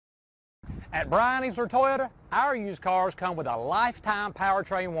At Bryan Easler Toyota, our used cars come with a lifetime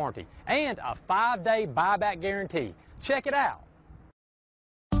powertrain warranty and a 5-day buyback guarantee. Check it out.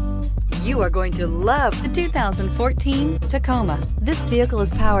 You are going to love the 2014 Tacoma. This vehicle is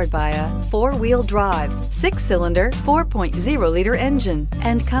powered by a 4-wheel drive, 6-cylinder, 4.0-liter engine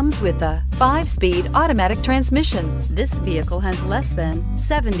and comes with a 5-speed automatic transmission. This vehicle has less than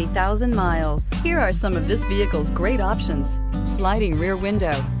 70,000 miles. Here are some of this vehicle's great options: sliding rear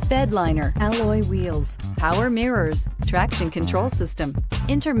window, bed liner, alloy wheels, power mirrors, traction control system,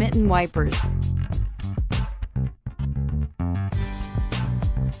 intermittent wipers.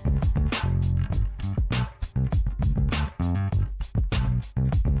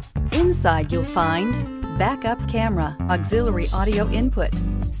 Inside you'll find backup camera, auxiliary audio input,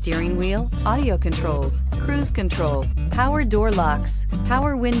 steering wheel audio controls, cruise control, power door locks,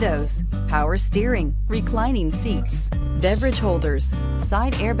 power windows, power steering, reclining seats, beverage holders,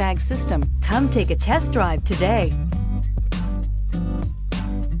 side airbag system. Come take a test drive today.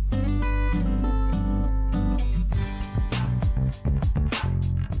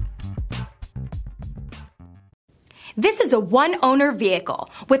 This is a one-owner vehicle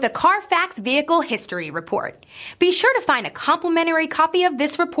with a Carfax Vehicle History Report. Be sure to find a complimentary copy of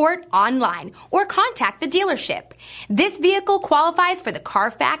this report online or contact the dealership. This vehicle qualifies for the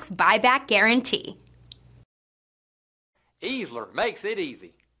Carfax Buyback Guarantee. Easler makes it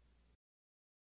easy.